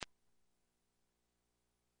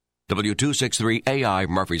W263AI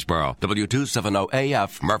Murfreesboro,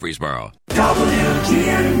 W270AF Murfreesboro.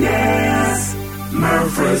 WGNS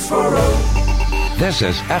Murfreesboro. This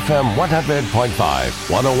is FM 100.5,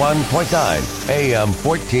 101.9, AM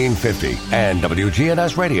 1450, and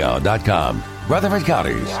WGNSradio.com. Rutherford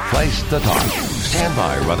County's place to talk. Stand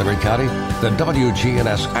by, Rutherford County. The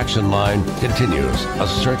WGNS Action Line continues a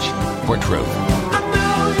search for truth. I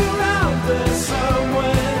know you're out there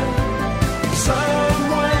somewhere.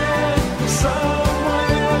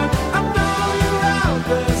 I know you're out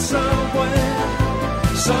there somewhere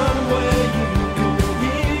you can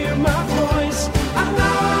hear my voice. I know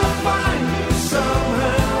I'll find you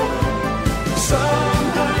somehow.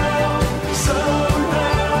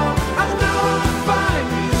 I know I'll find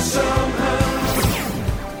you somehow.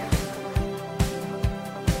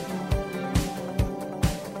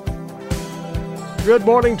 Good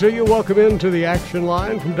morning to you. Welcome into the Action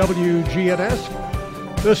Line from WGNS.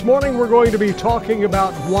 This morning we're going to be talking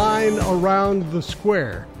about wine around the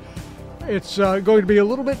square. It's going to be a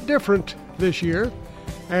little bit different this year,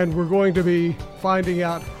 and we're going to be finding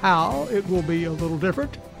out how it will be a little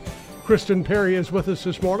different. Kristen Perry is with us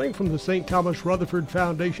this morning from the St. Thomas Rutherford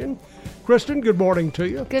Foundation. Kristen, good morning to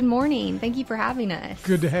you. Good morning. Thank you for having us.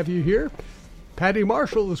 Good to have you here. Patty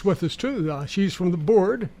Marshall is with us, too. She's from the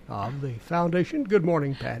board of the foundation. Good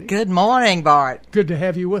morning, Patty. Good morning, Bart. Good to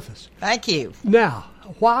have you with us. Thank you. Now,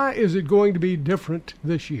 why is it going to be different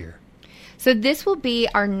this year? So this will be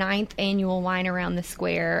our 9th annual Wine Around the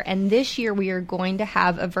Square, and this year we are going to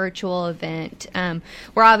have a virtual event.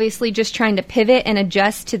 We're obviously just trying to pivot and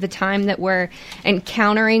adjust to the time that we're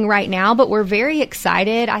encountering right now, but we're very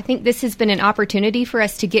excited. I think this has been an opportunity for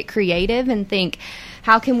us to get creative and think,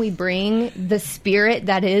 how can we bring the spirit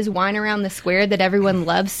that is Wine Around the Square that everyone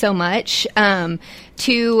loves so much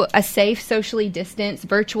to a safe, socially distanced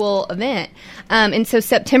virtual event? And so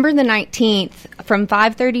September the 19th from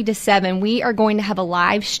 5:30 to 7, we are going to have a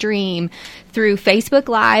live stream through Facebook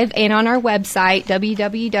Live and on our website,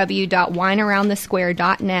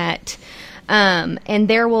 www.winearoundthesquare.net. And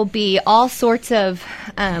there will be all sorts of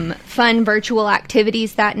fun virtual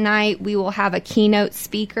activities that night. We will have a keynote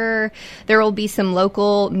speaker. There will be some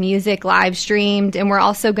local music live streamed. And we're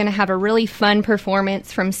also going to have a really fun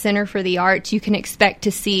performance from Center for the Arts. You can expect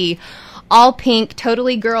to see all pink,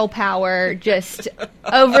 totally girl power, just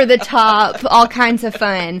over the top, all kinds of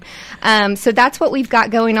fun. So that's what we've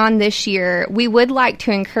got going on this year. We would like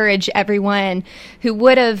to encourage everyone who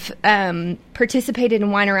would have participated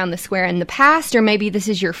in Wine Around the Square in the past, or maybe this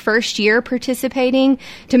is your first year participating,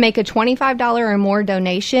 to make a $25 or more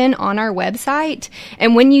donation on our website.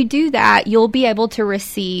 And when you do that, you'll be able to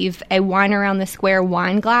receive a Wine Around the Square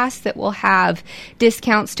wine glass that will have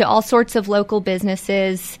discounts to all sorts of local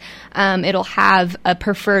businesses. It'll have a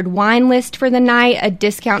preferred wine list for the night, a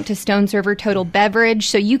discount to Stone's River Total Beverage,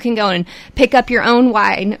 so you can go and pick up your own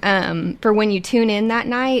wine for when you tune in that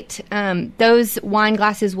night. Those wine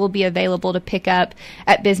glasses will be available to pick up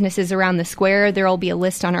at businesses around the square. There will be a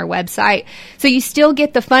list on our website. So you still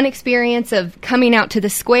get the fun experience of coming out to the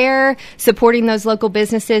square, supporting those local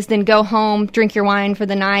businesses, then go home, drink your wine for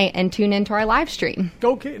the night, and tune into our live stream.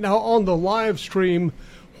 Okay, now on the live stream,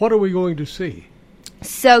 what are we going to see?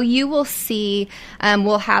 So you will see,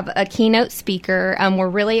 we'll have a keynote speaker. We're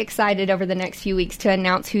really excited over the next few weeks to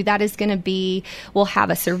announce who that is going to be. We'll have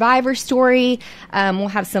a survivor story. We'll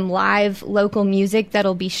have some live local music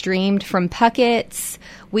that'll be streamed from Puckett's.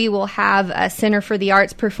 We will have a Center for the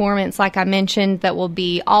Arts performance, like I mentioned, that will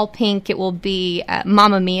be all pink. It will be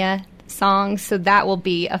Mamma Mia songs, so that will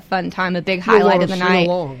be a fun time, a big highlight of the night.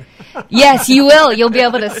 Yes, you will. You'll be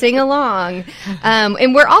able to sing along.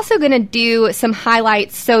 And we're also going to do some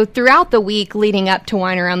highlights. So throughout the week leading up to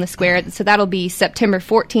Wine Around the Square, so that'll be September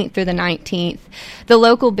 14th through the 19th, the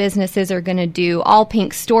local businesses are going to do all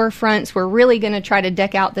pink storefronts. We're really going to try to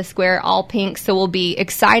deck out the square all pink, so we'll be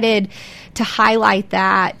excited to highlight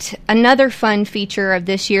that. Another fun feature of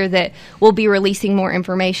this year that we'll be releasing more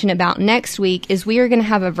information about next week is we are going to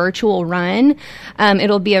have a virtual run.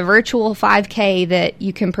 It'll be a virtual 5K that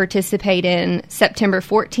you can participate in September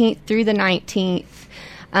 14th through the 19th.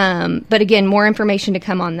 But again, more information to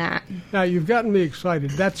come on that. Now, you've gotten me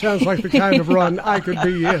excited. That sounds like the kind of run I could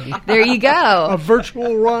be in. There you go. A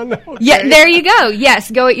virtual run? Okay. Yeah, there you go. Yes,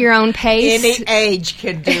 go at your own pace. Any age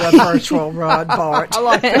can do a virtual run, Bart. I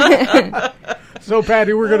like that. So,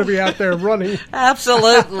 Patty, we're going to be out there running.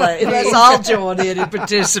 Absolutely. Let's all join in and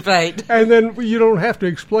participate. And then you don't have to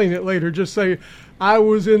explain it later. Just say, I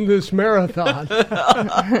was in this marathon.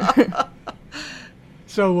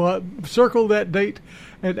 So circle that date.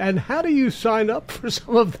 And how do you sign up for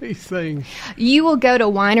some of these things? You will go to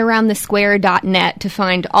winearoundthesquare.net to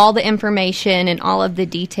find all the information and all of the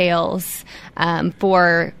details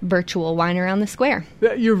for virtual Wine Around the Square.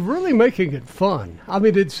 You're really making it fun. I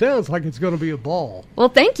mean, it sounds like it's going to be a ball. Well,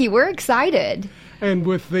 thank you. We're excited. And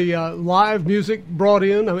with the live music brought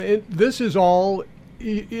in, I mean, this is all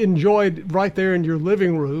enjoyed right there in your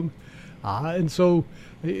living room. And so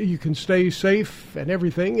you can stay safe and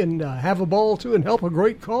everything and have a ball, too, and help a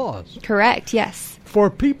great cause. Correct, yes.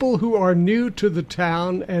 For people who are new to the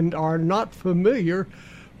town and are not familiar,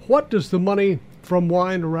 what does the money from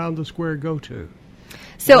Wine Around the Square go to?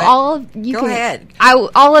 So Go all of ahead.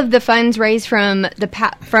 All of the funds raised from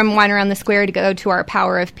from Wine Around the Square to go to our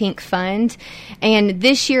Power of Pink fund, and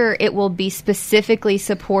this year it will be specifically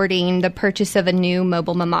supporting the purchase of a new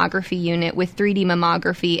mobile mammography unit with 3D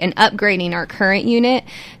mammography and upgrading our current unit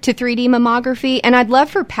to 3D mammography. And I'd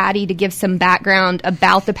love for Patty to give some background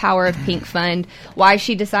about the Power of Pink fund, why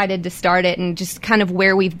she decided to start it, and just kind of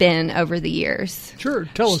where we've been over the years. Sure,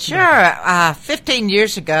 tell us. Sure. 15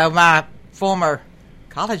 years ago, my former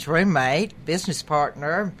college roommate, business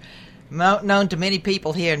partner, known to many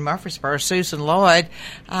people here in Murfreesboro, Susan Lloyd,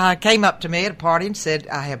 came up to me at a party and said,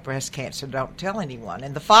 I have breast cancer, don't tell anyone.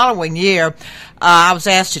 And the following year, I was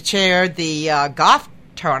asked to chair the golf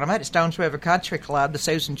tournament at Stones River Country Club, the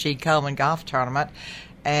Susan G. Coleman Golf Tournament,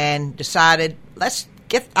 and decided, let's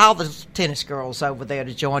get all the tennis girls over there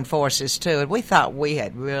to join forces, too. And we thought we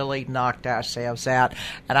had really knocked ourselves out.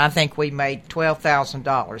 And I think we made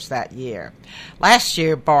 $12,000 that year. Last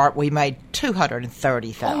year, Bart, we made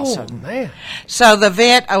 $230,000. Oh, man. So the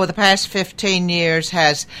event over the past 15 years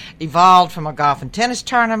has evolved from a golf and tennis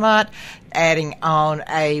tournament, adding on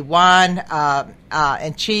a wine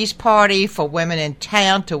and cheese party for women in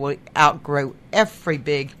town till we outgrew every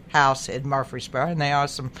big house in Murfreesboro. And there are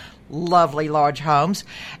some lovely large homes.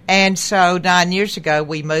 And so 9 years ago,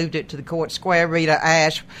 we moved it to the Court Square. Rita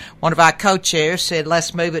Ash, one of our co-chairs, said,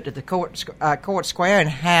 let's move it to the Court Square and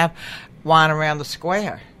have Wine Around the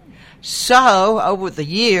Square. So over the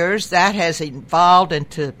years, that has evolved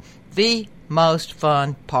into the most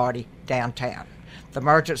fun party downtown. The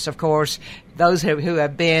merchants, of course, those who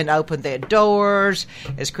have been, opened their doors,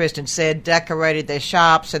 as Kristen said, decorated their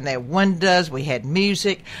shops and their windows. We had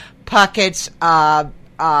music. Puckett's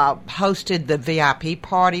hosted the VIP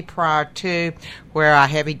party prior to, where our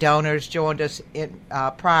heavy donors joined us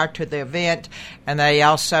prior to the event, and they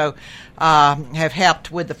also have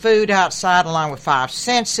helped with the food outside along with Five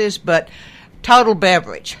Senses. But Total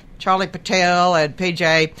Beverage, Charlie Patel and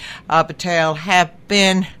PJ Patel have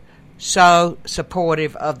been so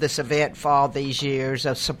supportive of this event for all these years,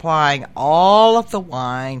 of supplying all of the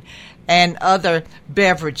wine and other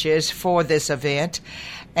beverages for this event.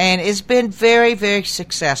 And it's been very, very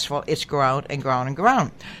successful. It's grown and grown and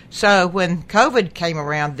grown. So when COVID came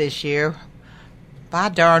around this year, by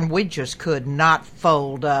darn, we just could not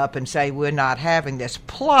fold up and say we're not having this.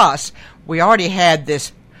 Plus, we already had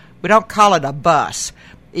this, we don't call it a bus,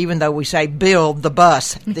 even though we say build the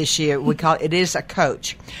bus this year. We call it is a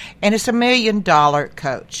coach. And it's $1 million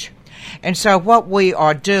coach. And so what we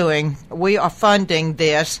are doing, we are funding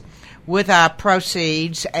this with our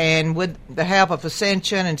proceeds and with the help of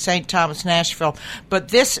Ascension and St. Thomas Nashville. But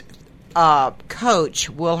this coach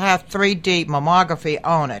will have 3D mammography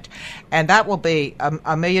on it, and that will be a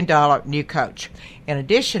 $1 million new coach. In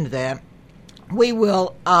addition to that, we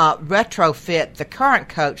will retrofit the current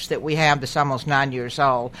coach that we have that's almost 9 years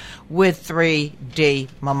old with 3D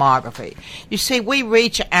mammography. You see, we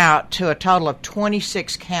reach out to a total of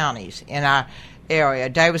 26 counties in our area,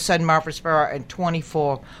 Davison, Murfreesboro, and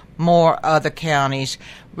 24 more other counties,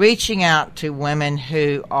 reaching out to women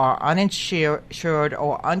who are uninsured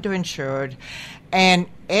or underinsured and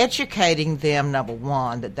educating them, number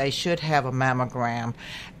one, that they should have a mammogram,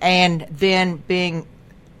 and then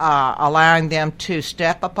allowing them to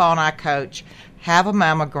step up on our coach, have a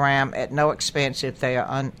mammogram at no expense if they are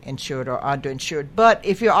uninsured or underinsured. But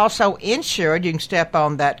if you're also insured, you can step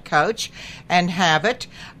on that coach and have it.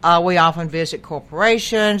 We often visit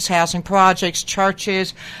corporations, housing projects,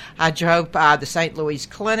 churches. I drove by the St. Louis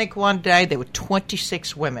Clinic one day. There were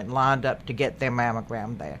 26 women lined up to get their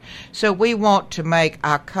mammogram there. So we want to make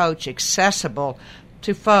our coach accessible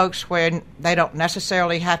to folks where they don't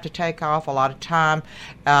necessarily have to take off a lot of time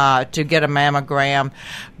to get a mammogram.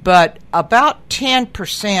 But about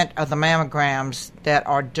 10% of the mammograms that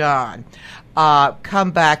are done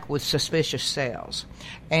come back with suspicious cells.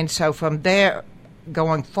 And so from there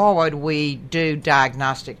going forward, we do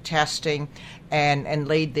diagnostic testing and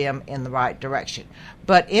lead them in the right direction.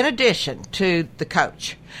 But in addition to the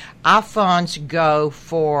coach, our funds go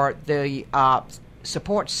for the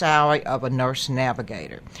support salary of a nurse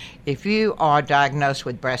navigator. If you are diagnosed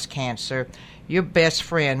with breast cancer, your best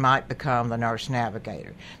friend might become the nurse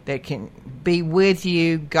navigator that can be with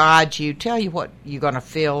you, guide you, tell you what you're going to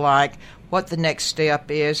feel like, what the next step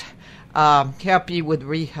is, help you with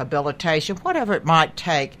rehabilitation, whatever it might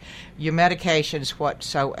take, your medications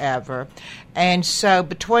whatsoever. And so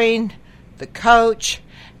between the coach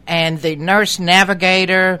and the nurse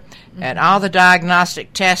navigator and all the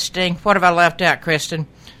diagnostic testing, what have I left out, Kristen?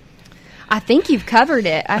 I think you've covered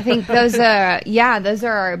it. I think those are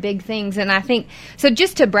our big things. And I think, so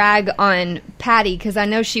just to brag on Patty, because I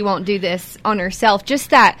know she won't do this on herself,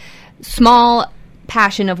 just that small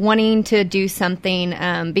passion of wanting to do something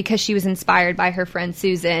because she was inspired by her friend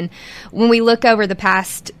Susan. When we look over the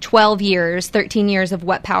past 13 years of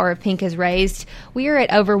what Power of Pink has raised, we are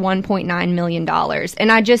at over $1.9 million. And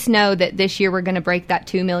I just know that this year we're going to break that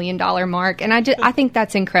 $2 million mark. And I think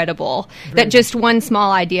that's incredible that just one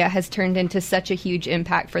small idea has turned into such a huge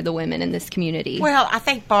impact for the women in this community. Well, I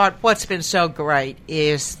think, Bart, what's been so great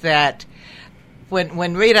is that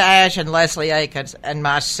when Rita Ash and Leslie Akins and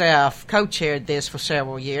myself co-chaired this for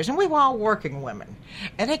several years, and we were all working women,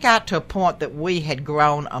 and it got to a point that we had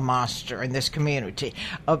grown a monster in this community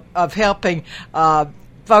of helping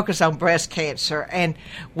focus on breast cancer, and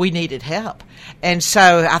we needed help. And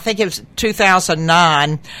so I think it was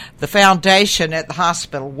 2009, the foundation at the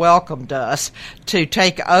hospital welcomed us to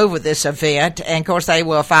take over this event, and of course they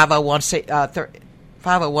were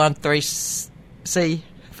 501c3.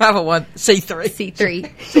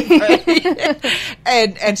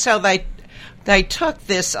 And so they took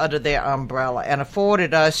this under their umbrella and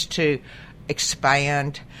afforded us to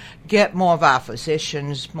expand, get more of our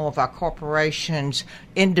physicians, more of our corporations,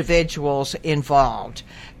 individuals involved.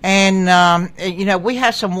 And we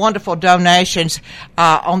have some wonderful donations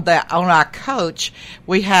on our coach.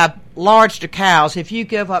 We have large decals. If you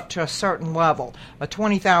give up to a certain level, a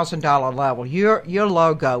 $20,000 level, your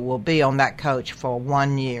logo will be on that coach for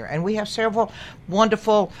 1 year. And we have several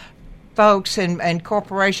wonderful folks and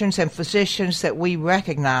corporations and physicians that we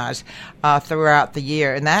recognize throughout the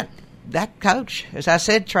year. And that coach, as I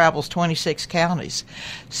said, travels 26 counties.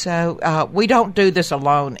 So we don't do this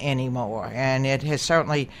alone anymore. And it has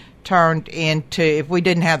certainly turned into, if we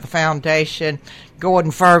didn't have the foundation,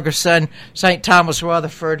 Gordon Ferguson, St. Thomas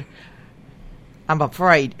Rutherford, I'm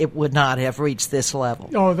afraid it would not have reached this level.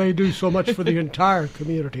 Oh, they do so much for the entire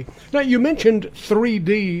community. Now, you mentioned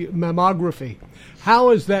 3D mammography. How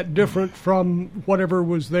is that different from whatever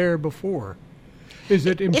was there before? Is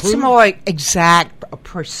it improved? It's a more exact,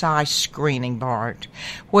 precise screening, Bart,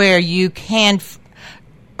 where you can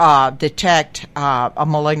detect a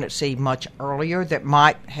malignancy much earlier that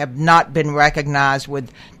might have not been recognized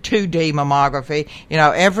with 2D mammography.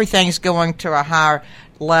 Everything's going to a higher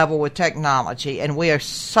level with technology, and we are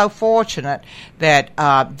so fortunate that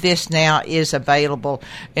this now is available.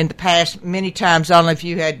 In the past, many times, only if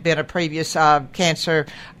you had been a previous cancer,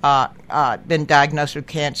 been diagnosed with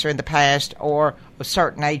cancer in the past, or a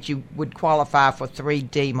certain age, you would qualify for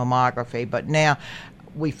 3D mammography. But now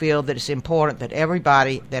we feel that it's important that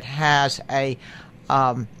everybody that has a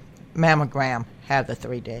mammogram have the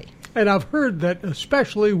 3D. And I've heard that,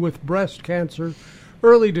 especially with breast cancer,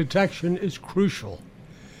 early detection is crucial.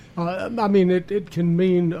 It can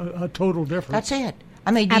mean a total difference. That's it.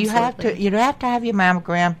 You have to have your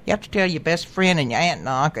mammogram. You have to tell your best friend and your aunt and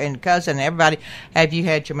uncle and cousin and everybody, have you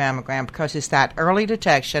had your mammogram? Because it's that early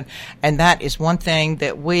detection, and that is one thing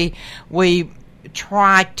that we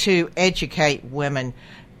try to educate women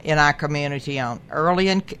in our community on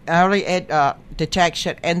early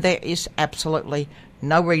detection, and there is absolutely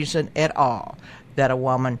no reason at all that a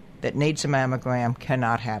woman that needs a mammogram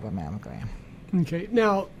cannot have a mammogram. Okay.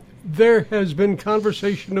 Now, there has been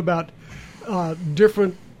conversation about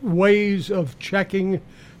different ways of checking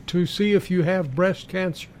to see if you have breast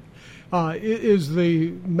cancer. Is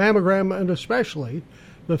the mammogram, and especially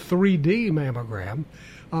the 3D mammogram,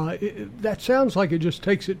 that sounds like it just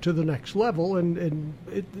takes it to the next level, and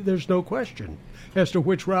there's no question as to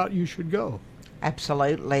which route you should go.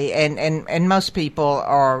 Absolutely, and most people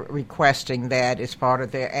are requesting that as part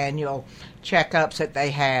of their annual checkups that they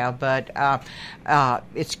have. But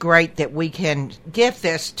it's great that we can give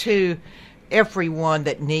this to everyone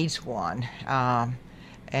that needs one. Now,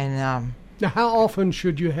 how often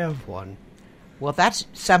should you have one? Well, that's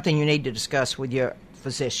something you need to discuss with your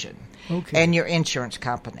physician Okay. and your insurance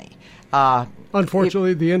company.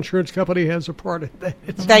 Unfortunately, the insurance company has a part in that.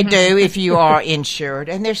 They do if you are insured,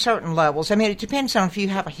 and there's certain levels. I mean, it depends on if you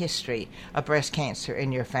have a history of breast cancer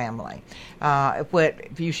in your family.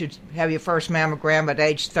 If you should have your first mammogram at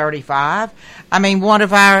age 35. I mean, one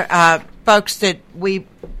of our folks that we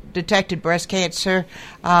detected breast cancer,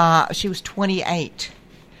 she was 28.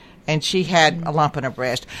 And she had a lump in her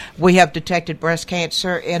breast. We have detected breast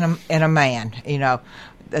cancer in a man. You know,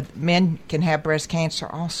 that men can have breast cancer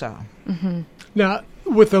also. Mm-hmm. Now,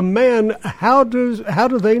 with a man, how do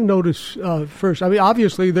they notice first? I mean,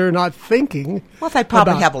 obviously they're not thinking. Well, they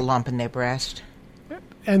probably about- have a lump in their breast.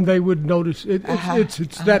 and they would notice it.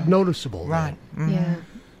 It's that noticeable, Right. then. Yeah.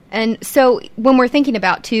 And so when we're thinking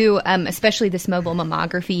about, too, especially this mobile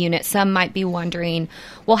mammography unit, some might be wondering,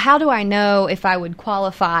 well, how do I know if I would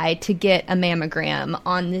qualify to get a mammogram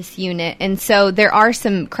on this unit? And so there are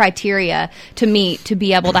some criteria to meet to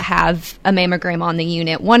be able to have a mammogram on the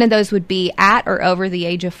unit. One of those would be at or over the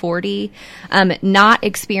age of 40, not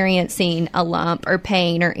experiencing a lump or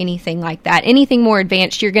pain or anything like that. Anything more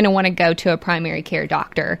advanced, you're going to want to go to a primary care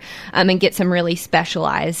doctor and get some really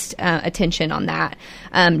specialized attention on that.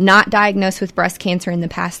 Not diagnosed with breast cancer in the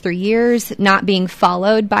past 3 years, not being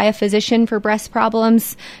followed by a physician for breast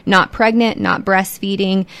problems, not pregnant, not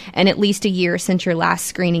breastfeeding, and at least a year since your last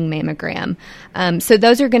screening mammogram. So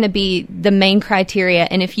those are going to be the main criteria.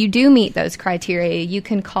 And if you do meet those criteria, you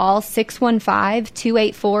can call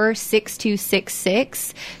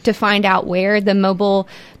 615-284-6266 to find out where the mobile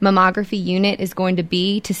mammography unit is going to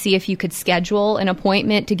be, to see if you could schedule an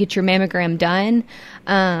appointment to get your mammogram done.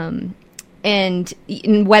 And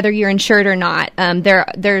whether you're insured or not,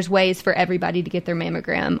 there's ways for everybody to get their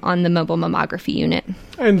mammogram on the mobile mammography unit.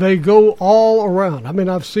 And they go all around. I mean,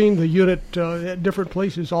 I've seen the unit at different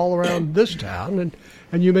places all around this town,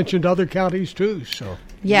 and you mentioned other counties too. So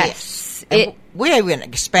Yes. And we're even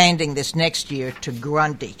expanding this next year to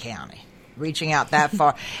Grundy County, reaching out that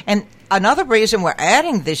far. And another reason we're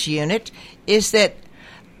adding this unit is that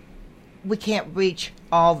we can't reach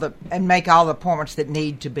and make all the appointments that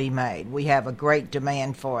need to be made. We have a great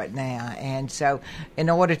demand for it now. And so in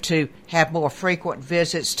order to have more frequent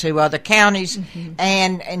visits to other counties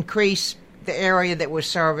and increase the area that we're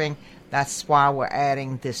serving, that's why we're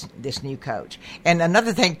adding this new coach. And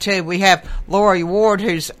another thing, too, we have Lori Ward,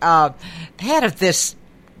 who's head of this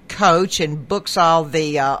coach and books all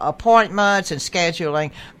the appointments and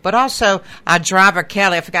scheduling, but also our driver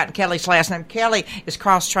Kelly. I've forgotten Kelly's last name. Kelly is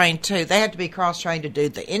cross-trained too. They have to be cross-trained to do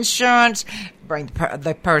the insurance, bring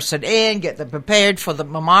the person in, get them prepared for the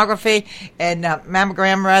mammography and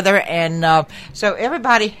mammogram rather, and so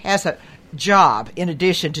everybody has a job in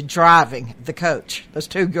addition to driving the coach. Those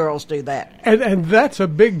two girls do that. and that's a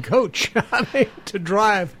big coach. I mean, to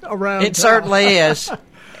drive around. It certainly is.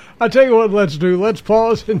 I tell you what, let's do. Let's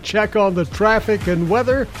pause and check on the traffic and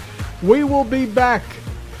weather. We will be back,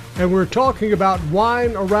 and we're talking about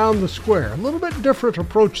Wine Around the Square. A little bit different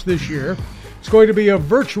approach this year. It's going to be a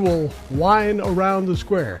virtual Wine Around the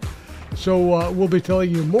Square. So we'll be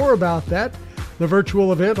telling you more about that, the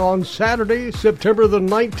virtual event on Saturday, September the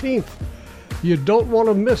 19th. You don't want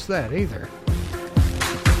to miss that either.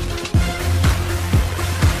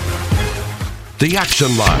 The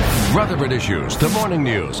Action Line, Rutherford Issues, the Morning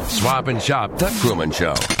News, Swap and Shop, The Truman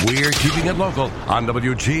Show. We're keeping it local on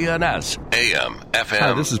WGNS, AM, FM.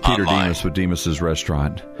 Hi, this is Peter online. Demas with Demas's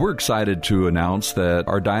Restaurant. We're excited to announce that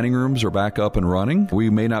our dining rooms are back up and running. We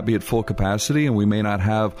may not be at full capacity, and we may not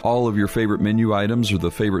have all of your favorite menu items or the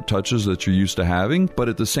favorite touches that you're used to having, but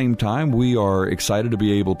at the same time, we are excited to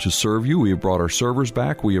be able to serve you. We have brought our servers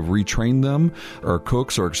back. We have retrained them. Our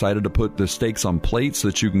cooks are excited to put the steaks on plates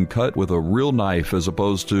that you can cut with a real knife as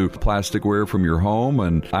opposed to plasticware from your home,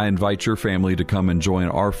 and I invite your family to come and join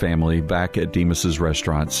our family back at Demas's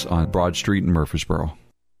Restaurants on Broad Street in Murfreesboro.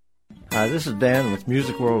 Hi, this is Dan with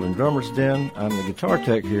Music World and Drummers Den. I'm the guitar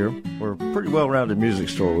tech here. We're a pretty well-rounded music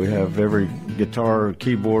store. We have every guitar,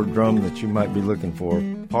 keyboard, drum that you might be looking for.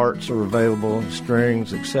 Parts are available,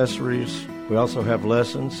 strings, accessories. We also have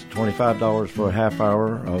lessons, $25 for a half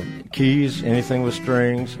hour of keys, anything with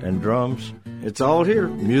strings, and drums. It's all here,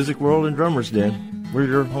 Music World and Drummers Den. We're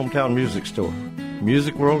your hometown music store.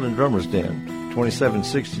 Music World and Drummers Den,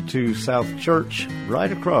 2762 South Church,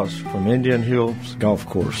 right across from Indian Hills Golf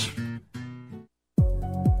Course.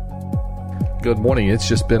 Good morning. It's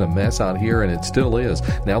just been a mess out here, and it still is.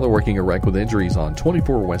 Now they're working a wreck with injuries on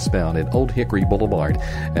 24 westbound at Old Hickory Boulevard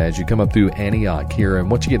as you come up through Antioch here.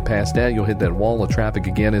 And once you get past that, you'll hit that wall of traffic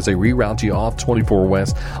again as they reroute you off 24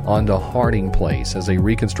 west onto Harding Place as they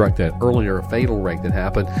reconstruct that earlier fatal wreck that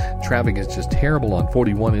happened. Traffic is just terrible on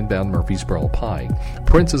 41 inbound Murfreesboro Pike.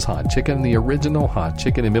 Prince's Hot Chicken, the original hot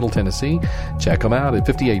chicken in Middle Tennessee. Check them out at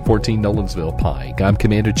 5814 Nolensville Pike. I'm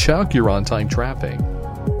Commander Chuck. You're on time traffic.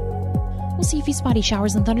 We'll see a few spotty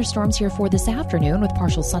showers and thunderstorms here for this afternoon with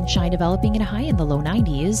partial sunshine developing and a high in the low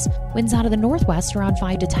 90s. Winds out of the northwest around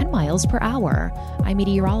 5 to 10 miles per hour. I'm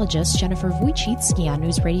meteorologist Jennifer Wojcicki on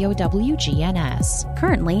News Radio WGNS.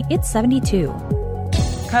 Currently, it's 72.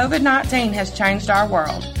 COVID-19 has changed our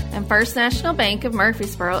world, and First National Bank of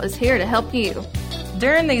Murfreesboro is here to help you.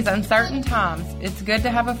 During these uncertain times, it's good to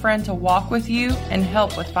have a friend to walk with you and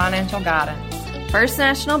help with financial guidance. First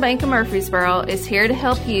National Bank of Murfreesboro is here to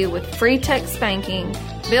help you with free text banking,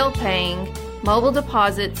 bill paying, mobile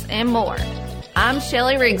deposits, and more. I'm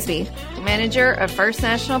Shelley Rigsby, manager of First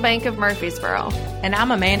National Bank of Murfreesboro. And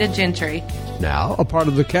I'm Amanda Gentry. Now a part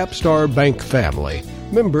of the Capstar Bank family.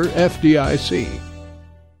 Member FDIC.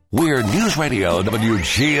 We're News Radio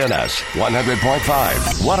WGNS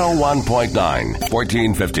 100.5, 101.9,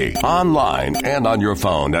 1450. Online and on your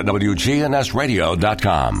phone at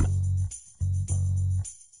WGNSradio.com.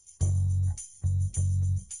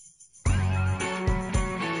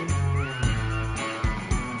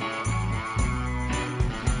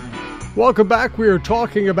 Welcome back. We are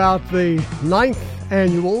talking about the 9th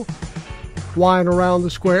annual Wine Around the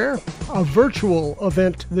Square, a virtual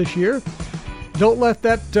event this year. Don't let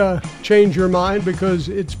that change your mind, because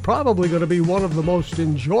it's probably going to be one of the most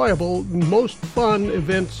enjoyable, most fun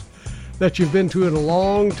events that you've been to in a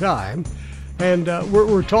long time. And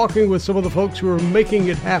we're talking with some of the folks who are making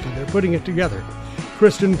it happen. They're putting it together.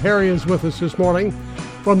 Kristen Perry is with us this morning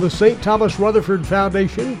from the St. Thomas Rutherford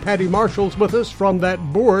Foundation. Patty Marshall's with us from that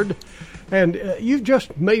board. And you've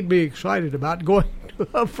just made me excited about going to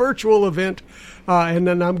a virtual event. And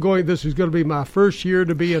then this is going to be my first year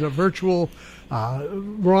to be in a virtual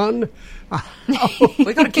run.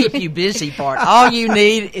 We're going to keep you busy, Bart. All you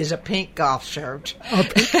need is a pink golf shirt. A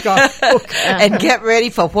pink golf, okay. And get ready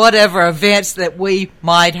for whatever events that we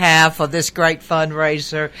might have for this great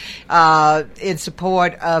fundraiser in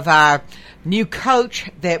support of our new coach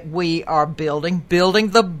that we are building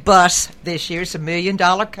the bus this year. It's $1 million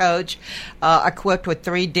coach equipped with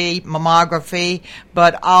 3D mammography,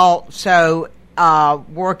 but also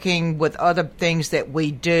working with other things that we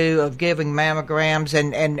do of giving mammograms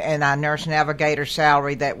and our nurse navigator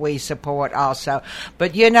salary that we support also.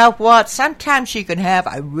 But you know what? Sometimes you can have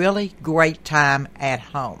a really great time at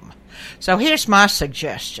home. So here's my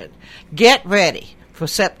suggestion. Get ready for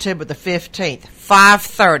September the 15th,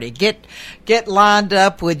 5:30. Get lined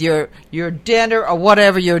up with your dinner or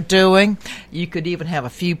whatever you're doing. You could even have a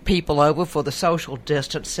few people over for the social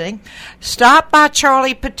distancing. Stop by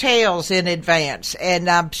Charlie Patel's in advance, and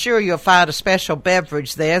I'm sure you'll find a special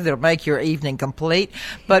beverage there that'll make your evening complete.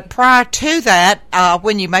 But prior to that,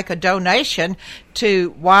 when you make a donation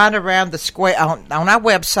to Wine Around the Square on our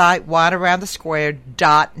website,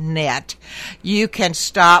 winearoundthesquare.net, you can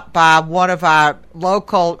stop by one of our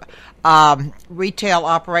local retail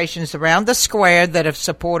operations around the square that have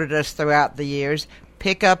supported us throughout the years.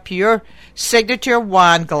 Pick up your signature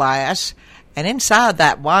wine glass, and inside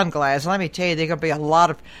that wine glass, let me tell you, there are going to be a lot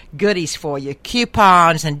of goodies for you,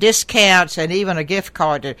 coupons and discounts, and even a gift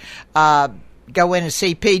card to go in and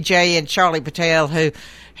see PJ and Charlie Patel, who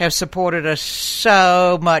have supported us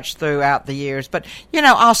so much throughout the years. But, you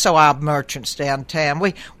know, also our merchants downtown.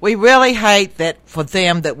 We really hate that for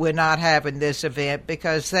them that we're not having this event,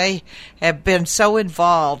 because they have been so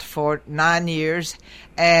involved for 9 years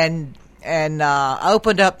and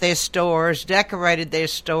opened up their stores, decorated their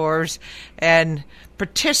stores, and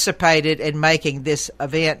participated in making this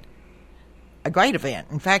event a great event.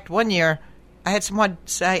 In fact, one year I had someone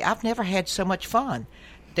say, "I've never had so much fun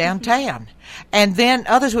downtown." And then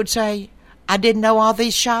others would say, "I didn't know all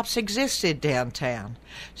these shops existed downtown."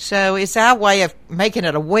 So it's our way of making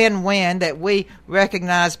it a win-win, that we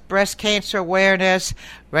recognize breast cancer awareness,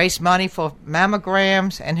 raise money for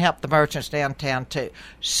mammograms, and help the merchants downtown too.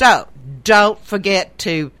 So don't forget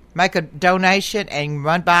to make a donation and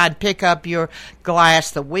run by and pick up your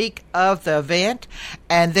glass the week of the event.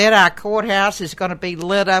 And then our courthouse is going to be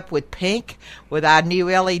lit up with pink with our new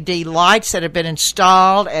LED lights that have been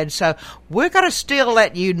installed. And so we're going to still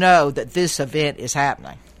let you know that this event is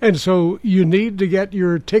happening. And so you need to get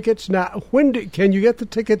your tickets now. Can you get the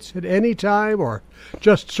tickets at any time or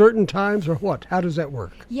just certain times or what? How does that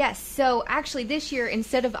work? Yes. So actually this year,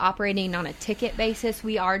 instead of operating on a ticket basis,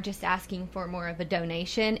 we are just asking for more of a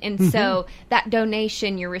donation. And so that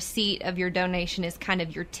donation, your receipt of your donation is kind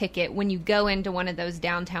of your ticket. When you go into one of those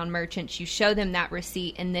downtown merchants, you show them that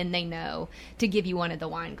receipt and then they know to give you one of the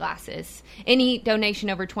wine glasses. Any donation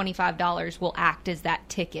over $25 will act as that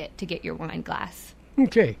ticket to get your wine glass.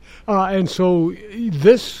 Okay. And so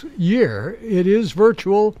this year it is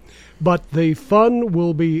virtual, but the fun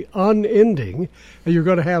will be unending. You're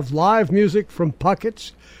going to have live music from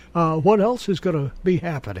Puckett's. What else is going to be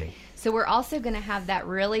happening? So we're also going to have that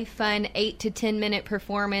really fun 8 to 10 minute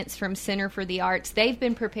performance from Center for the Arts. They've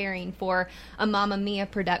been preparing for a Mamma Mia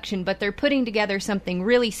production, but they're putting together something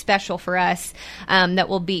really special for us that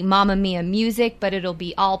will be Mamma Mia music, but it'll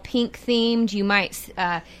be all pink themed. You might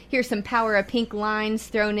hear some Power of Pink lines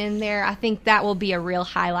thrown in there. I think that will be a real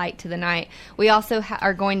highlight to the night. We also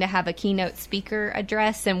are going to have a keynote speaker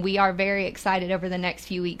address, and we are very excited over the next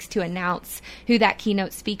few weeks to announce who that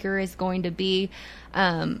keynote speaker is going to be.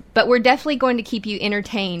 But we're definitely going to keep you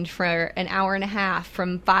entertained for an hour and a half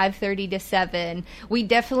from 5:30 to 7. We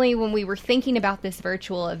definitely, when we were thinking about this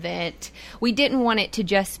virtual event, we didn't want it to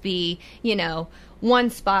just be,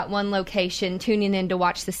 one spot, one location, tuning in to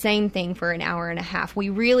watch the same thing for an hour and a half. We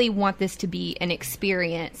really want this to be an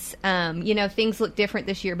experience. Things look different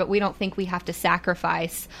this year, but we don't think we have to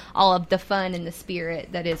sacrifice all of the fun and the spirit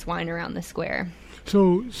that is Wine Around the Square.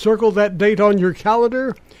 So circle that date on your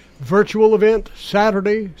calendar. Virtual event,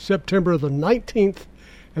 Saturday, September the 19th,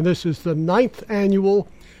 and this is the 9th annual,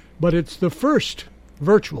 but it's the first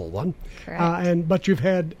virtual one. Correct. But you've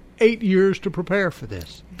had 8 years to prepare for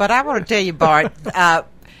this. But I want to tell you, Bart,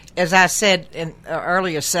 as I said in an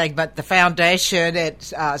earlier segment, the foundation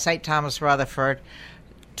at St. Thomas Rutherford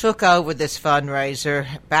took over this fundraiser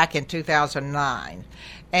back in 2009.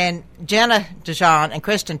 And Jenna DeJean and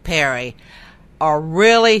Kristen Perry are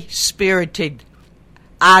really spirited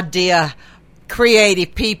idea,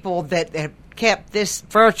 creative people that have kept this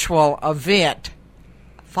virtual event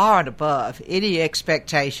far and above any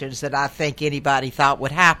expectations that I think anybody thought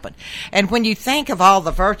would happen. And when you think of all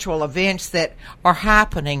the virtual events that are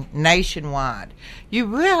happening nationwide, you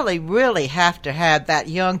really, really have to have that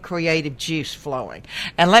young creative juice flowing.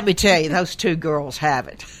 And let me tell you, those two girls have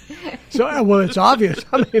it. So, well, it's obvious.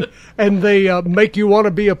 And they make you want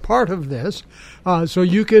to be a part of this. So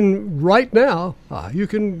you can, right now, you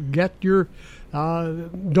can get your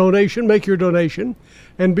donation, make your donation,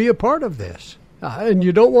 and be a part of this. And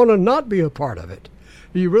you don't want to not be a part of it.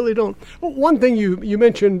 You really don't. One thing you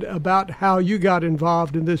mentioned about how you got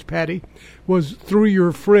involved in this, Patty, was through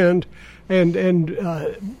your friend. And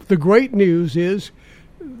the great news is,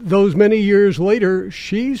 those many years later,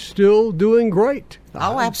 she's still doing great.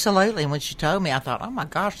 Oh, absolutely. And when she told me, I thought, oh, my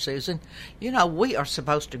gosh, Susan, we are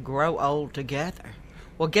supposed to grow old together.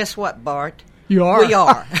 Well, guess what, Bart? You are. We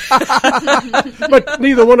are. But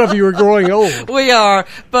neither one of you are growing old. We are.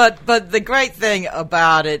 But the great thing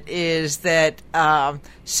about it is that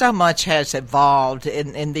so much has evolved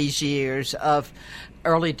in these years of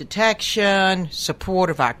early detection, support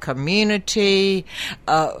of our community.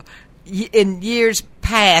 In years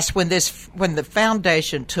past, when the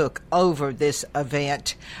foundation took over this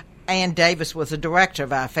event, Ann Davis was the director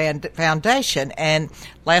of our foundation, and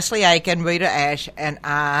Leslie Aiken, Rita Ash, and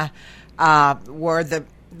I were the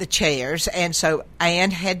chairs. And so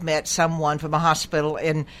Ann had met someone from a hospital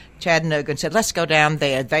in Chattanooga and said, let's go down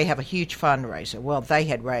there. They have a huge fundraiser. Well, they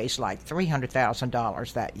had raised like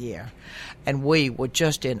 $300,000 that year, and we were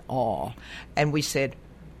just in awe. And we said,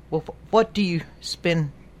 well, what do you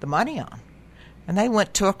spend the money on? And they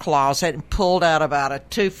went to a closet and pulled out about a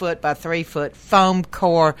 2-foot by 3-foot foam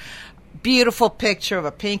core, beautiful picture of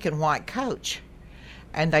a pink and white coach.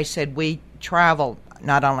 And they said, we travel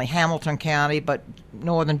not only Hamilton County, but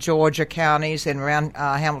northern Georgia counties and around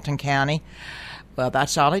Hamilton County. Well,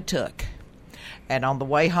 that's all it took. And on the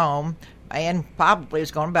way home, Ann probably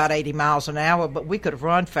was going about 80 miles an hour, but we could have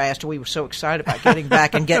run faster. We were so excited about getting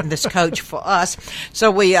back and getting this coach for us.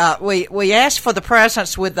 So we asked for the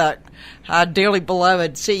presence with our dearly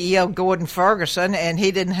beloved CEO, Gordon Ferguson, and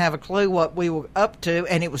he didn't have a clue what we were up to,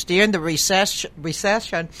 and it was during the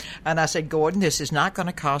recession, and I said, Gordon, this is not going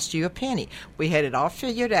to cost you a penny. We had it all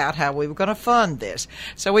figured out how we were going to fund this.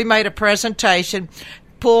 So we made a presentation,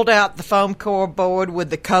 pulled out the foam core board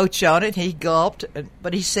with the coach on it. He gulped,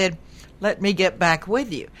 but he said, let me get back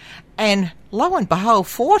with you. And lo and behold,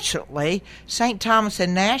 fortunately, St. Thomas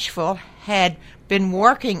in Nashville had been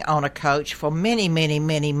working on a coach for many, many,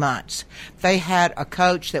 many months. They had a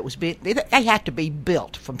coach that was they had to be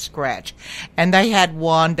built from scratch, and they had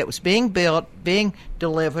one that was being built, being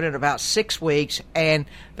delivered in about 6 weeks, and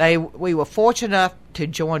we were fortunate enough to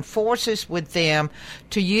join forces with them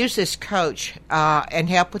to use this coach and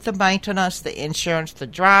help with the maintenance, the insurance, the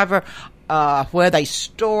driver, where they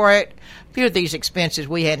store it. A few of these expenses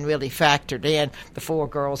we hadn't really factored in, the 4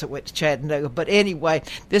 girls that went to Chattanooga. But anyway,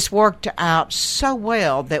 this worked out so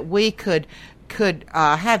well that we could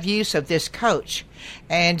have use of this coach.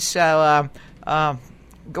 And so go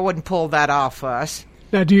ahead and pull that off for us.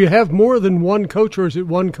 Now, do you have more than one coach, or is it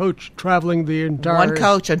one coach traveling the entire... One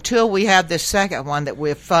coach until we have this second one that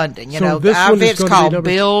we're funding. So this our one is event's going called to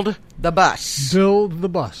be Build the Bus. Build the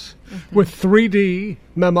Bus, with 3D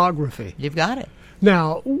mammography. You've got it.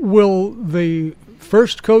 Now, will the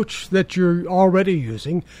first coach that you're already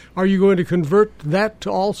using, are you going to convert that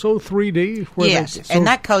to also 3D? Yes, and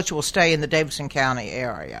that coach will stay in the Davidson County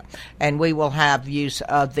area, and we will have use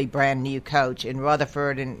of the brand new coach in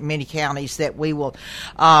Rutherford and many counties that we will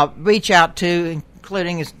reach out to,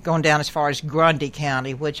 including going down as far as Grundy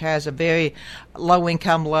County, which has a very low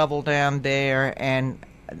income level down there, and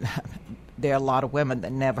there are a lot of women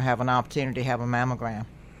that never have an opportunity to have a mammogram.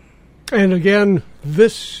 And again,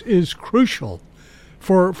 this is crucial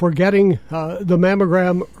for getting the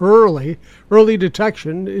mammogram early. Early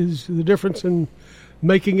detection is the difference in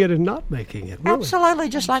making it and not making it. Really. Absolutely,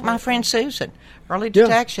 just like my friend Susan. Early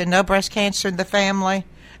detection, no breast cancer in the family.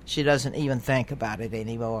 She doesn't even think about it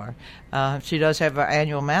anymore. She does have her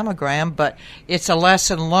annual mammogram, but it's a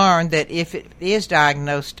lesson learned that if it is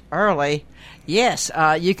diagnosed early, yes,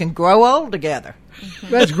 you can grow old together.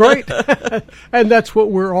 That's great. And that's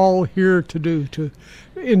what we're all here to do, to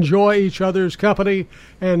enjoy each other's company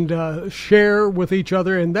and share with each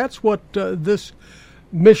other. And that's what this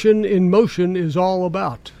Mission in Motion is all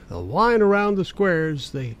about. The Wine Around the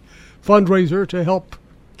Squares, the fundraiser to help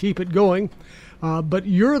keep it going. But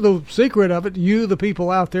you're the secret of it, you, the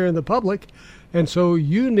people out there in the public. And so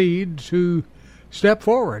you need to step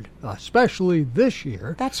forward, especially this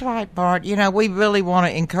year. That's right, Bart. We really want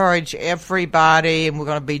to encourage everybody, and we're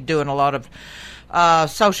going to be doing a lot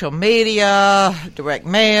of social media, direct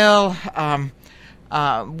mail.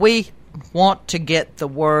 We want to get the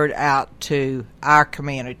word out to our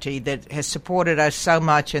community that has supported us so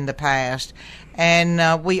much in the past.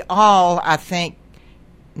 And we all, I think,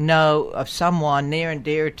 know of someone near and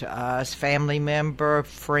dear to us, family member,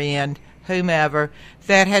 friend, whomever,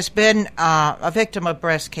 that has been a victim of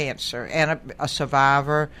breast cancer and a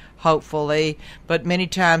survivor, hopefully. But many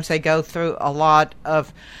times they go through a lot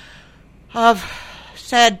of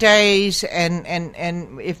sad days, and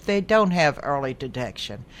if they don't have early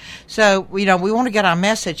detection. So, we want to get our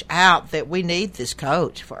message out that we need this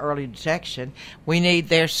coach for early detection. We need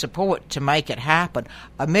their support to make it happen.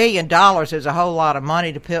 $1 million is a whole lot of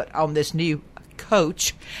money to put on this new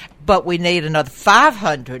coach, but we need another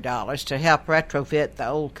 $500 to help retrofit the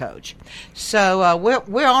old coach. So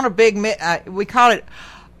we're on a big we call it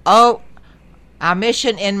our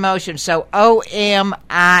Mission in Motion, so OMIM.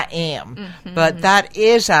 But that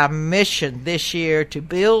is our mission this year, to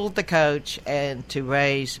build the coach and to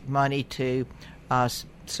raise money to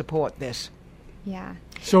support this. Yeah.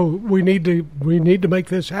 So we need to make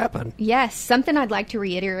this happen. Yes. Something I'd like to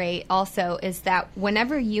reiterate also is that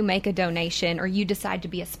whenever you make a donation or you decide to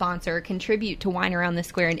be a sponsor or contribute to Wine Around the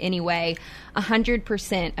Square in any way,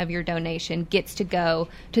 100% of your donation gets to go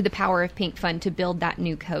to the Power of Pink Fund to build that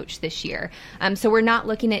new coach this year. So we're not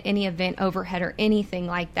looking at any event overhead or anything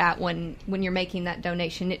like that when you're making that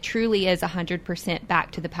donation. It truly is 100%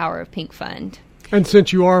 back to the Power of Pink Fund. And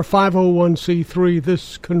since you are 501c3,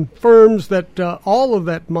 this confirms that all of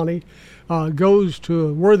that money goes to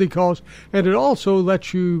a worthy cause, and it also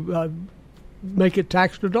lets you make it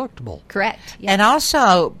tax deductible. Correct. Yes. And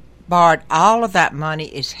also, Bart, all of that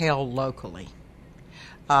money is held locally.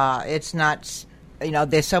 It's not,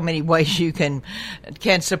 there's so many ways you can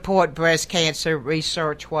support breast cancer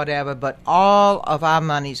research, whatever, but all of our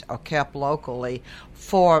monies are kept locally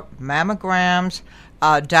for mammograms,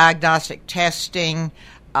 diagnostic testing,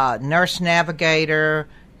 nurse navigator,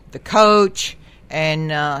 the coach,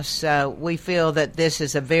 and so we feel that this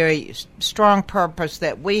is a very strong purpose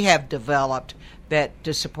that we have developed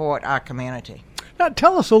to support our community. Now,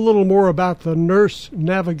 tell us a little more about the nurse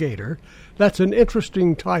navigator. That's an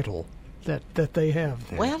interesting title that they have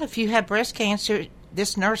there. Well, if you have breast cancer,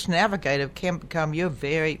 this nurse navigator can become your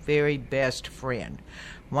very, very best friend.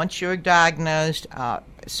 Once you're diagnosed,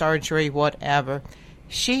 surgery, whatever,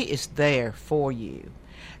 she is there for you.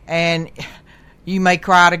 And you may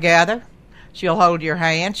cry together. She'll hold your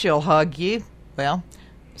hand. She'll hug you. well,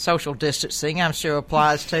 social distancing, I'm sure,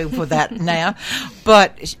 applies to for that now.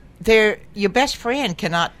 But your best friend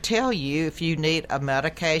cannot tell you if you need a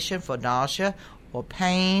medication for nausea or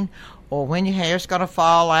pain, or when your hair is going to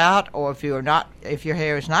fall out, or if your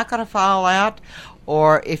hair is not going to fall out,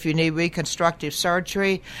 or if you need reconstructive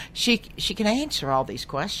surgery. She can answer all these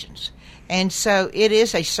questions. And so it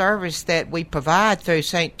is a service that we provide through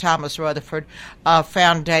St. Thomas Rutherford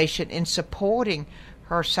Foundation in supporting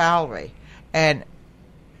her salary. And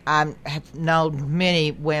I have known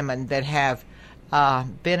many women that have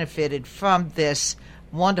benefited from this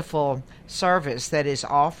wonderful service that is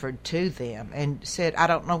offered to them, and said, I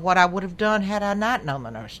don't know what I would have done had I not known the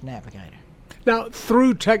Nurse Navigator. Now,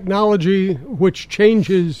 through technology, which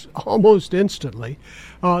changes almost instantly,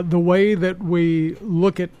 the way that we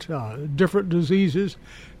look at different diseases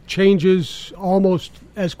changes almost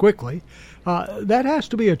as quickly. That has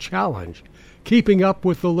to be a challenge, keeping up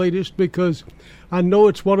with the latest, because I know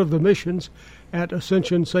it's one of the missions at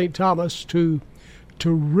Ascension St. Thomas to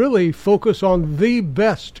really focus on the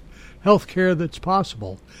best health care that's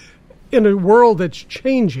possible. In a world that's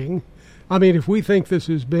changing, I mean, if we think this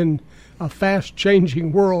has been a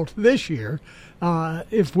fast-changing world this year,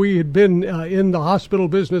 if we had been in the hospital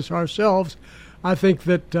business ourselves, I think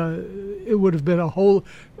that it would have been a whole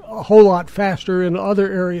lot faster in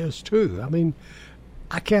other areas too. I mean,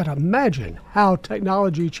 I can't imagine how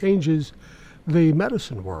technology changes the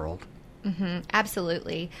medicine world. Mm-hmm,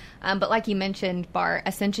 absolutely. But like you mentioned, Bart,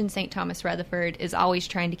 Ascension St. Thomas Rutherford is always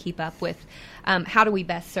trying to keep up with how do we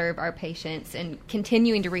best serve our patients, and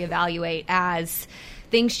continuing to reevaluate as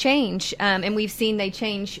things change. And we've seen they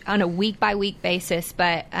change on a week-by-week basis,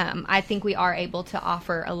 but I think we are able to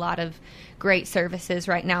offer a lot of great services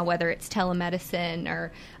right now, whether it's telemedicine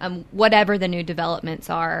or whatever the new developments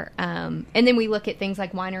are. And then we look at things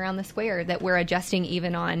like Wine Around the Square that we're adjusting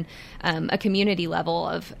even on a community level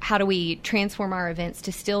of how do we transform our events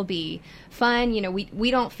to still be fun. You know,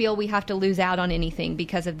 we don't feel we have to lose out on anything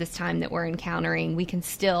because of this time that we're encountering. We can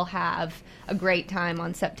still have a great time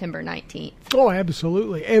on September 19th. Oh,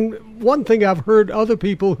 absolutely. And one thing I've heard other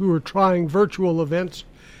people who are trying virtual events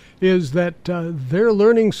is that they're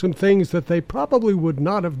learning some things that they probably would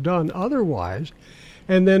not have done otherwise.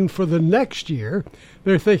 And then for the next year,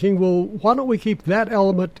 they're thinking, well, why don't we keep that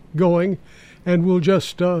element going, and we'll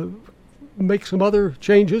just make some other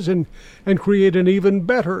changes and create an even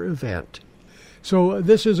better event. So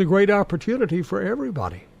this is a great opportunity for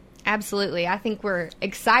everybody. Absolutely. I think we're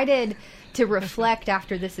excited to reflect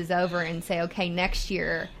after this is over and say, okay, next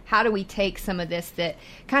year, how do we take some of this that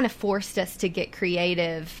kind of forced us to get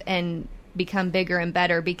creative and become bigger and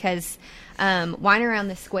better? Because Wine Around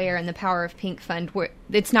the Square and the Power of Pink Fund,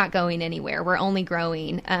 it's not going anywhere. We're only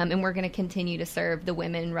growing, and we're going to continue to serve the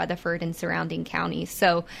women in Rutherford and surrounding counties.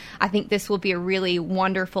 So I think this will be a really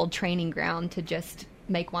wonderful training ground to just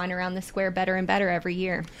make Wine Around the Square better and better every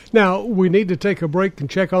year. Now, we need to take a break and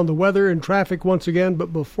check on the weather and traffic once again,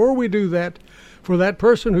 but before we do that, for that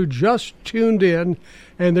person who just tuned in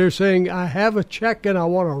and they're saying, I have a check and I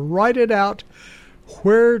want to write it out,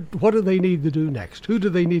 what do they need to do next? Who do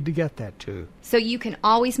they need to get that to? So you can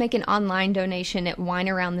always make an online donation at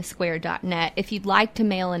winearoundthesquare.net. If you'd like to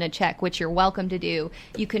mail in a check, which you're welcome to do,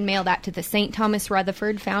 you can mail that to the St. Thomas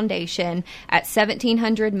Rutherford Foundation at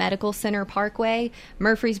 1700 Medical Center Parkway,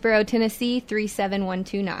 Murfreesboro, Tennessee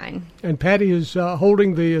 37129. And Patty is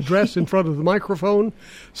holding the address in front of the microphone,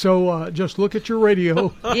 so just look at your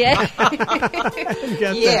radio. Yeah.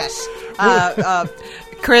 Yes.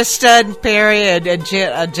 Kristen Perry and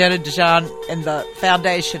Jenna DeJean in the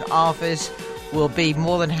foundation office will be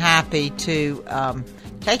more than happy to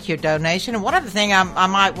take your donation. And one other thing I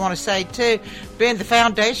might want to say, too, being the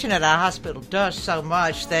foundation at our hospital does so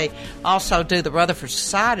much, they also do the Rutherford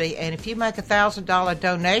Society. And if you make a $1,000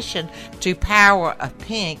 donation to Power of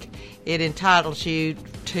Pink, it entitles you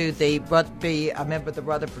to be a member of the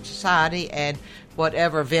Rutherford Society and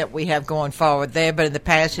whatever event we have going forward there. But in the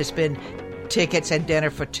past, it's been tickets and dinner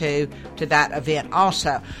for two to that event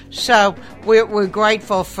also. So we're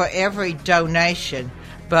grateful for every donation,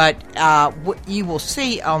 but you will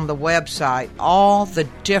see on the website all the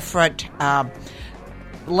different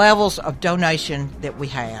levels of donation that we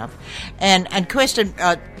have. And Kristen,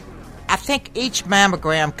 I think each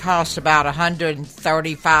mammogram costs about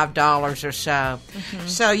 $135 or so. Mm-hmm.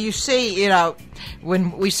 So you see,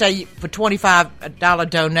 when we say for $25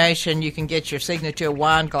 donation, you can get your signature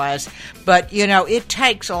wine glass. But, it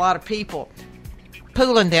takes a lot of people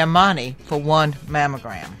pooling their money for one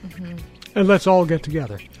mammogram. Mm-hmm. And let's all get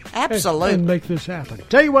together. Absolutely. And make this happen.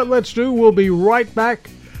 Tell you what, let's do. We'll be right back.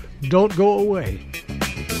 Don't go away.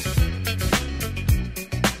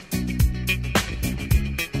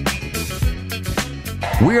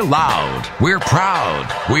 We're loud. We're proud.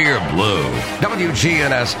 We're blue.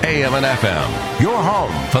 WGNS AM and FM. Your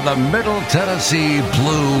home for the Middle Tennessee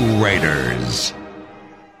Blue Raiders.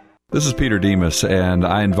 This is Peter Demas, and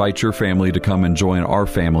I invite your family to come and join our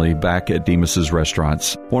family back at Demas's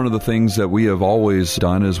Restaurants. One of the things that we have always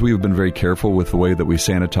done is we have been very careful with the way that we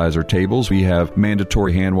sanitize our tables. We have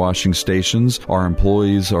mandatory hand washing stations. Our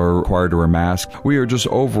employees are required to wear masks. We are just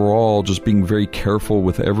overall just being very careful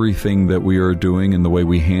with everything that we are doing and the way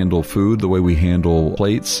we handle food, the way we handle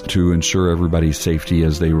plates to ensure everybody's safety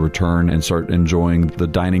as they return and start enjoying the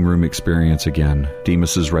dining room experience again.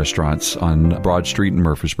 Demas's Restaurants on Broad Street in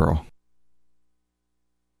Murfreesboro.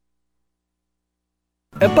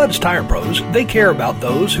 At Bud's Tire Pros, they care about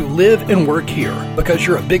those who live and work here because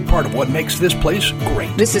you're a big part of what makes this place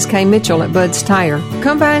great. This is Kay Mitchell at Bud's Tire.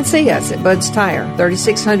 Come by and see us at Bud's Tire,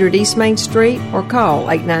 3600 East Main Street, or call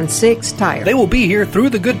 896-TIRE. They will be here through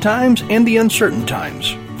the good times and the uncertain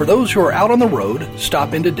times. For those who are out on the road,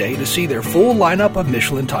 stop in today to see their full lineup of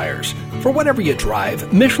Michelin tires. For whatever you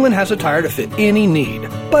drive, Michelin has a tire to fit any need.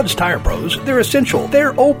 Bud's Tire Pros, they're essential,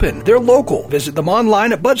 they're open, they're local. Visit them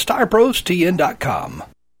online at budstirepros.tn.com.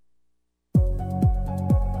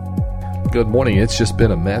 Good morning. It's just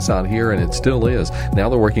been a mess out here, and it still is. Now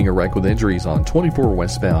they're working a wreck with injuries on 24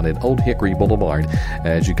 westbound at Old Hickory Boulevard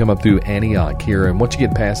as you come up through Antioch here. And once you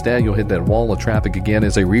get past that, you'll hit that wall of traffic again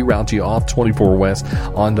as they reroute you off 24 west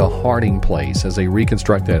onto Harding Place as they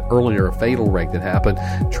reconstruct that earlier fatal wreck that happened.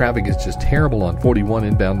 Traffic is just terrible on 41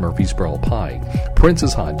 inbound Murfreesboro Pike.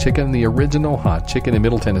 Prince's Hot Chicken, the original hot chicken in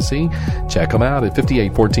Middle Tennessee. Check them out at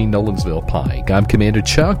 5814 Nolensville Pike. I'm Commander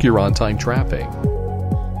Chuck. You're on time traffic.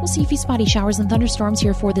 We'll see a few spotty showers and thunderstorms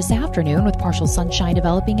here for this afternoon with partial sunshine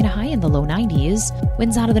developing and a high in the low 90s.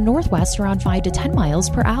 Winds out of the northwest around 5 to 10 miles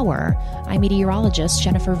per hour. I'm meteorologist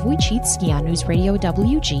Jennifer Wojcicki on News Radio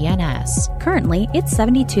WGNS. Currently, it's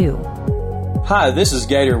 72. Hi, this is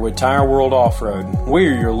Gator with Tire World Off-Road.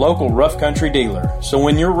 We're your local rough country dealer. So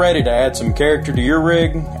when you're ready to add some character to your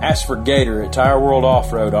rig, ask for Gator at Tire World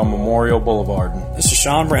Off-Road on Memorial Boulevard. This is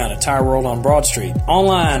Sean Brown at Tire World on Broad Street.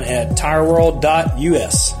 Online at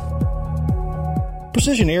tireworld.us.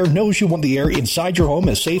 Precision Air knows you want the air inside your home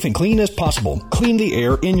as safe and clean as possible. Clean the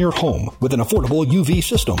air in your home with an affordable UV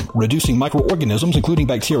system, reducing microorganisms including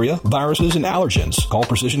bacteria, viruses, and allergens. Call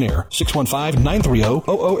Precision Air,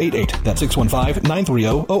 615-930-0088. That's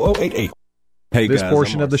 615-930-0088. Hey this guys,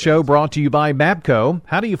 portion of the show brought to you by Mapco.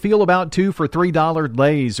 How do you feel about 2 for $3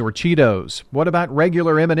 Lay's or Cheetos? What about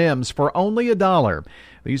regular M&Ms for only $1?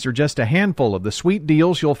 These are just a handful of the sweet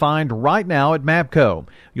deals you'll find right now at Mapco.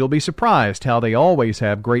 You'll be surprised how they always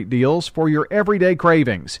have great deals for your everyday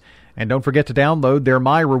cravings. And don't forget to download their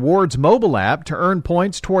My Rewards mobile app to earn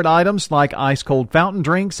points toward items like ice-cold fountain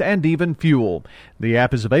drinks and even fuel. The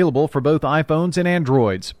app is available for both iPhones and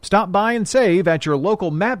Androids. Stop by and save at your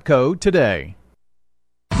local Mapco today.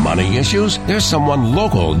 Money issues? There's someone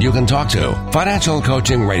local you can talk to. Financial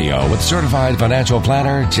Coaching Radio with certified financial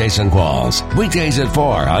planner Jason Qualls. Weekdays at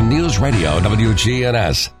 4 on News Radio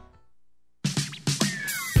WGNS.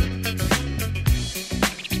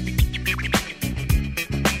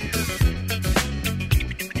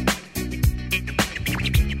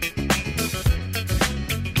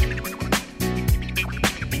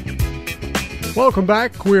 Welcome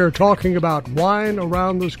back. We're talking about Wine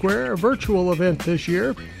Around the Square, a virtual event this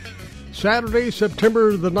year. Saturday,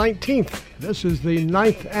 September the 19th. This is the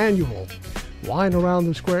 9th annual Wine Around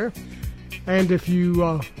the Square. And if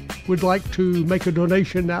you would like to make a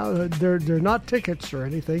donation now, they're not tickets or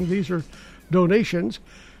anything. These are donations.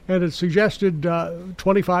 And it's suggested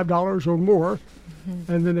 $25 or more.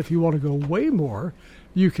 Mm-hmm. And then if you want to go way more,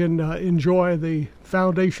 you can enjoy the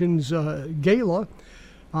Foundation's gala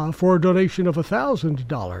for a donation of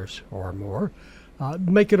 $1,000 or more.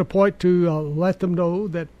 Make it a point to let them know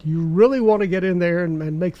that you really want to get in there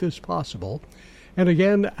and make this possible. And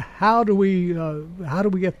again, how do we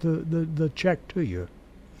get the check to you?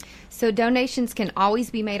 So donations can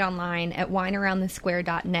always be made online at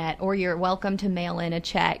winearoundthesquare.net, or you're welcome to mail in a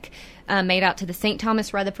check made out to the St.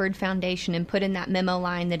 Thomas Rutherford Foundation and put in that memo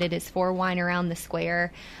line that it is for Wine Around the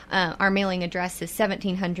Square. Our mailing address is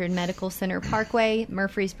 1700 Medical Center Parkway,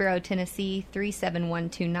 Murfreesboro, Tennessee,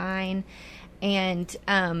 37129. And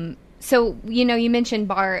so, you mentioned,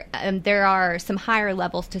 Bart, there are some higher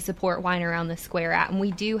levels to support Wine Around the Square at, and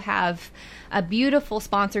we do have a beautiful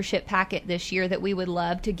sponsorship packet this year that we would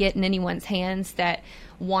love to get in anyone's hands that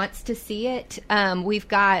wants to see it. We've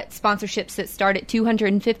got sponsorships that start at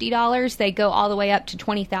 $250. They go all the way up to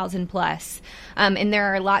 $20,000 plus. And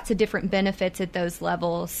there are lots of different benefits at those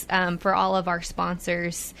levels for all of our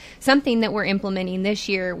sponsors. Something that we're implementing this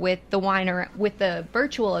year with the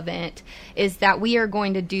virtual event is that we are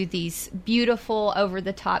going to do these beautiful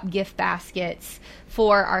over-the-top gift baskets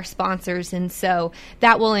for our sponsors, and so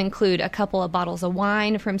that will include a couple of bottles of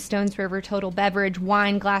wine from Stones River Total Beverage,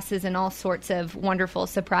 wine glasses, and all sorts of wonderful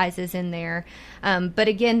surprises in there. But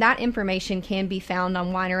again, that information can be found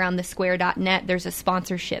on winearoundthesquare.net. There's a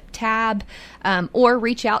sponsorship tab, or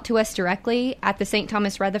reach out to us directly at the St.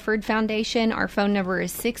 Thomas Rutherford Foundation. Our phone number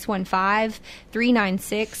is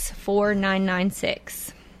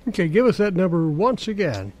 615-396-4996. Okay, give us that number once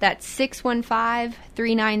again. That's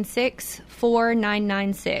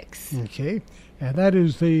 615-396-4996. Okay, and that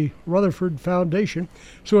is the Rutherford Foundation.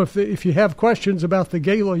 So if you have questions about the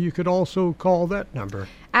gala, you could also call that number.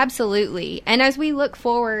 Absolutely. And as we look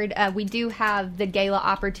forward, we do have the gala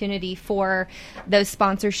opportunity for those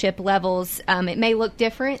sponsorship levels. It may look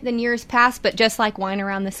different than years past, but just like Wine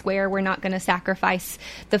Around the Square, we're not going to sacrifice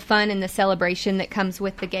the fun and the celebration that comes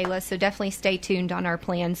with the gala. So definitely stay tuned on our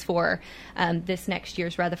plans for this next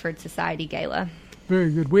year's Rutherford Society Gala.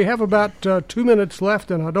 Very good. We have about 2 minutes left,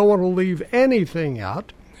 and I don't want to leave anything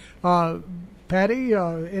out. Patty,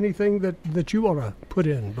 anything that you want to put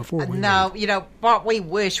in before we No, Bart, we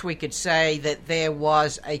wish we could say that there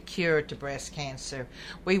was a cure to breast cancer.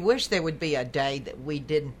 We wish there would be a day that we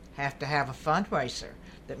didn't have to have a fundraiser,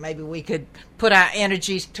 that maybe we could put our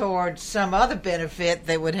energies towards some other benefit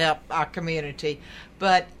that would help our community.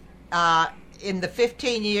 But in the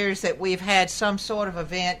 15 years that we've had some sort of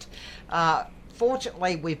event,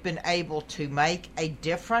 fortunately, we've been able to make a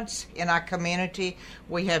difference in our community.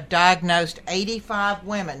 We have diagnosed 85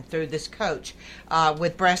 women through this coach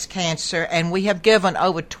with breast cancer, and we have given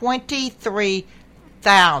over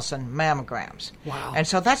 23,000 mammograms. Wow. And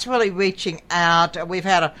so that's really reaching out. We've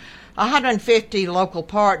had 150 local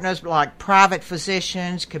partners like private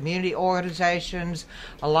physicians, community organizations,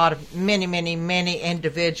 a lot of many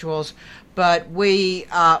individuals. But we're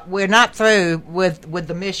not through with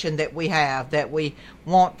the mission that we have, that we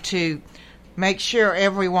want to make sure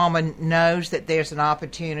every woman knows that there's an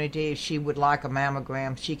opportunity. If she would like a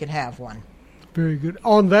mammogram, she can have one. Very good.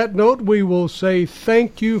 On that note, we will say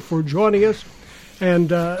thank you for joining us.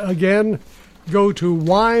 And again, go to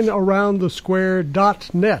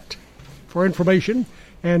winearoundthesquare.net for information.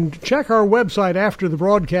 And check our website after the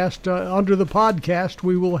broadcast. Under the podcast,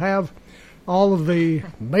 we will have all of the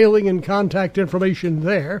mailing and contact information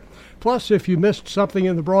there. Plus, if you missed something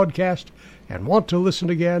in the broadcast and want to listen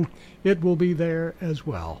again, it will be there as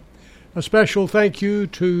well. A special thank you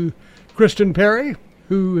to Kristen Perry,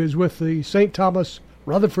 who is with the St. Thomas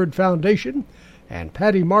Rutherford Foundation, and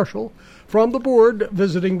Patty Marshall from the board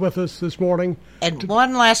visiting with us this morning. And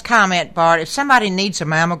one last comment, Bart. If somebody needs a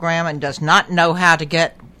mammogram and does not know how to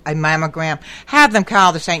get a mammogram, have them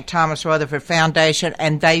call the St. Thomas Rutherford Foundation,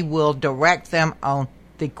 and they will direct them on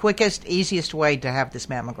the quickest, easiest way to have this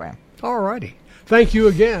mammogram. All righty. Thank you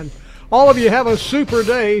again. All of you have a super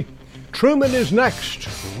day. Truman is next,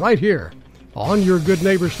 right here on your good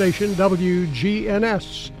neighbor station,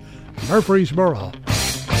 WGNS, Murfreesboro.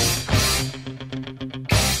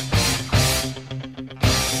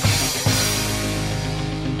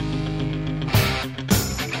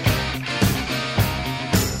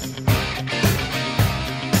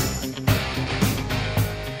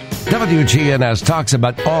 WGNS talks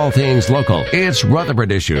about all things local. It's Rutherford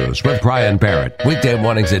Issues with Brian Barrett. Weekday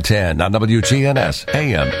mornings at 10 on WGNS,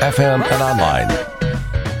 AM, FM, and online.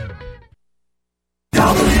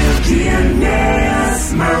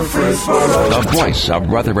 WGNS Murfreesboro. The voice of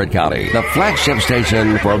Rutherford County. The flagship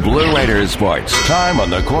station for Blue Raiders sports. Time on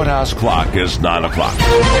the courthouse clock is 9 o'clock.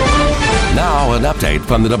 Now an update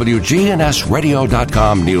from the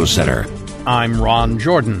WGNSradio.com News Center. I'm Ron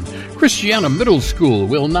Jordan. Christiana Middle School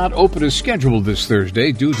will not open as scheduled this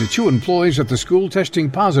Thursday due to 2 employees at the school testing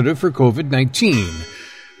positive for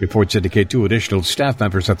COVID-19. Reports indicate 2 additional staff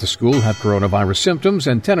members at the school have coronavirus symptoms,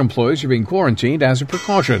 and 10 employees are being quarantined as a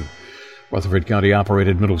precaution. Rutherford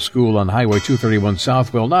County-operated middle school on Highway 231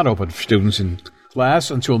 South will not open for students in class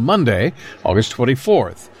until Monday, August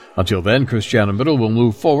 24th. Until then, Christiana Middle will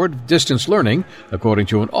move forward with distance learning, according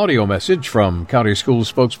to an audio message from County School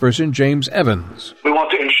spokesperson James Evans. We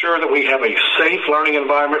want to ensure that we have a safe learning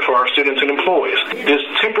environment for our students and employees. This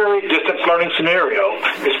temporary distance learning scenario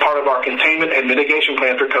is part of our containment and mitigation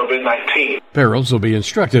plan for COVID-19. Parents will be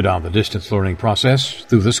instructed on the distance learning process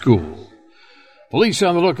through the school. Police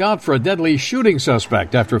on the lookout for a deadly shooting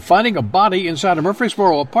suspect after finding a body inside a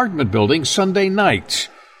Murfreesboro apartment building Sunday night.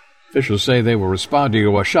 Officials say they were responding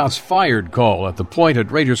to a shots fired call at the Point at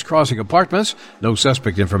Raiders Crossing Apartments. No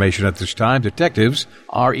suspect information at this time. Detectives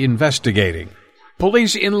are investigating.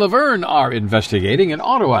 Police in Laverne are investigating an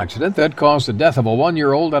auto accident that caused the death of a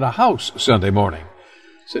 1-year-old at a house Sunday morning.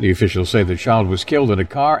 City officials say the child was killed in a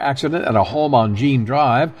car accident at a home on Jean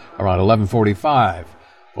Drive around 11:45.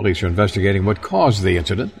 Police are investigating what caused the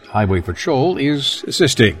incident. Highway Patrol is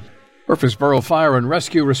assisting. Murfreesboro Fire and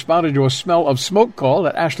Rescue responded to a smell of smoke call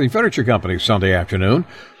at Ashley Furniture Company Sunday afternoon.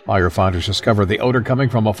 Firefighters discovered the odor coming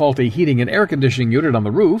from a faulty heating and air conditioning unit on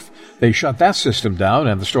the roof. They shut that system down,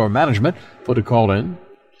 and the store management put a call in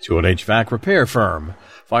to an HVAC repair firm.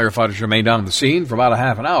 Firefighters remained on the scene for about a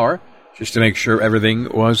half an hour just to make sure everything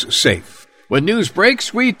was safe. When news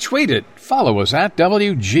breaks, we tweet it. Follow us at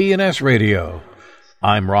WGNS Radio.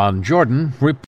 I'm Ron Jordan.